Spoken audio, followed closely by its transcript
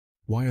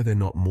Why are there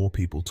not more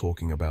people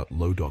talking about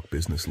low-doc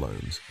business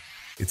loans?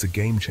 It's a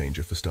game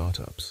changer for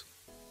startups.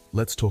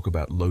 Let's talk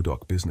about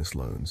low-doc business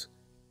loans.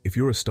 If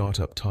you're a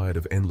startup tired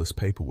of endless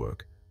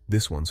paperwork,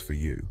 this one's for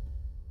you.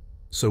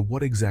 So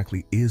what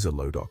exactly is a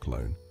low-doc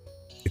loan?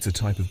 It's a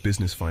type of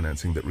business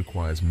financing that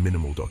requires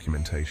minimal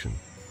documentation.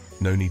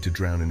 No need to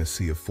drown in a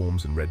sea of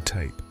forms and red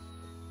tape.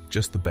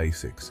 Just the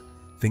basics.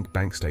 Think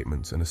bank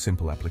statements and a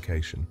simple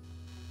application.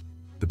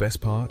 The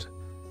best part?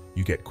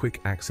 You get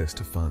quick access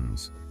to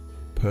funds.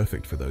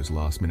 Perfect for those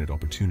last-minute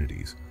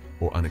opportunities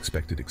or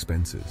unexpected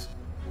expenses.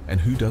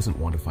 And who doesn't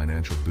want a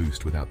financial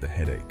boost without the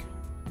headache?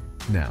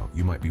 Now,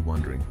 you might be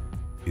wondering,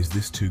 is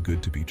this too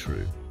good to be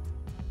true?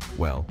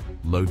 Well,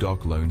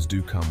 low-doc loans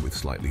do come with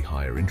slightly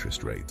higher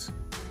interest rates,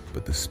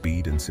 but the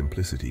speed and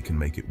simplicity can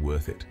make it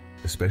worth it,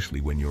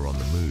 especially when you're on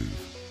the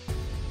move.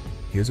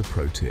 Here's a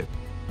pro tip.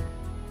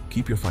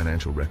 Keep your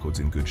financial records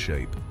in good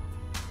shape.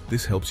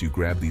 This helps you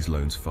grab these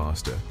loans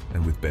faster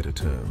and with better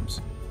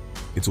terms.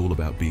 It's all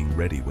about being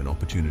ready when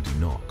opportunity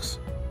knocks.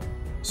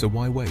 So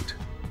why wait?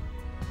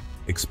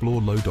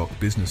 Explore low-doc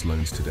business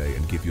loans today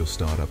and give your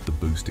startup the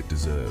boost it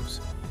deserves.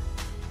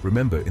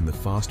 Remember, in the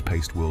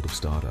fast-paced world of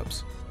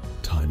startups,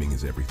 timing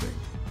is everything.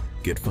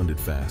 Get funded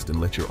fast and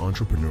let your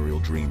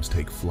entrepreneurial dreams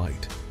take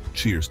flight.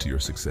 Cheers to your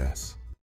success.